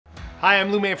Hi,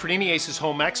 I'm Lou Manfredini, Ace's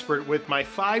home expert, with my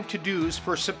 5 to-dos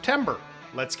for September.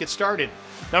 Let's get started.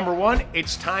 Number 1,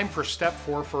 it's time for Step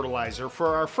 4 fertilizer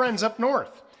for our friends up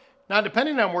north. Now,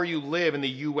 depending on where you live in the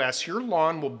U.S., your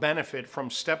lawn will benefit from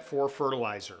Step 4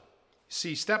 fertilizer.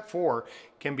 See, Step 4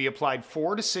 can be applied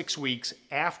 4 to 6 weeks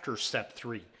after Step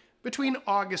 3, between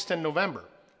August and November.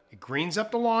 It greens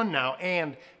up the lawn now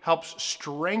and helps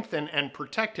strengthen and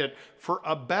protect it for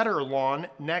a better lawn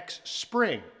next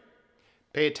spring.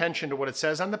 Pay attention to what it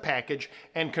says on the package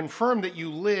and confirm that you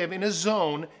live in a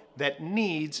zone that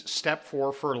needs Step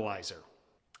 4 fertilizer.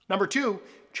 Number 2,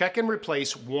 check and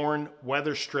replace worn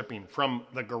weather stripping. From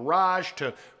the garage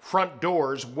to front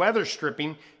doors, weather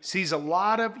stripping sees a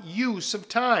lot of use of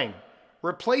time.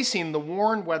 Replacing the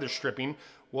worn weather stripping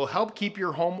will help keep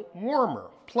your home warmer.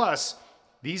 Plus,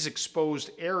 these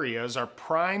exposed areas are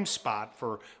prime spot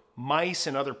for mice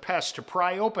and other pests to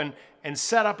pry open and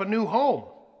set up a new home.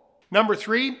 Number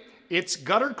 3, it's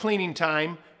gutter cleaning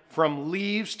time. From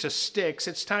leaves to sticks,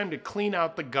 it's time to clean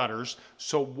out the gutters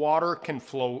so water can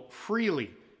flow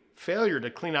freely. Failure to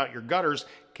clean out your gutters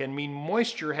can mean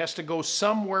moisture has to go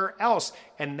somewhere else,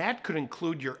 and that could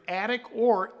include your attic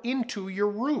or into your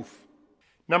roof.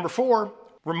 Number 4,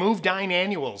 remove dying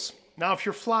annuals. Now, if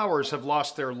your flowers have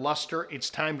lost their luster, it's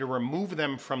time to remove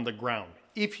them from the ground.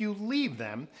 If you leave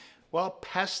them, well,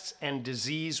 pests and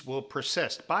disease will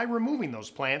persist. By removing those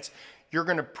plants, you're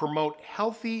going to promote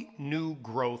healthy new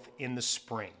growth in the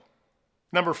spring.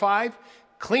 Number 5,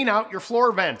 clean out your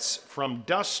floor vents. From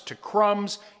dust to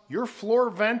crumbs, your floor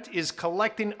vent is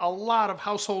collecting a lot of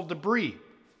household debris.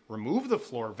 Remove the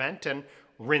floor vent and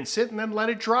rinse it and then let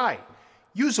it dry.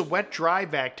 Use a wet dry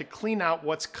vac to clean out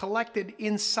what's collected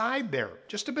inside there.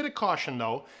 Just a bit of caution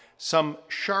though. Some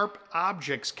sharp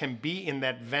objects can be in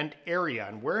that vent area,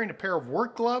 and wearing a pair of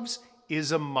work gloves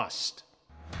is a must.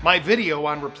 My video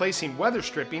on replacing weather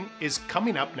stripping is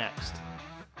coming up next.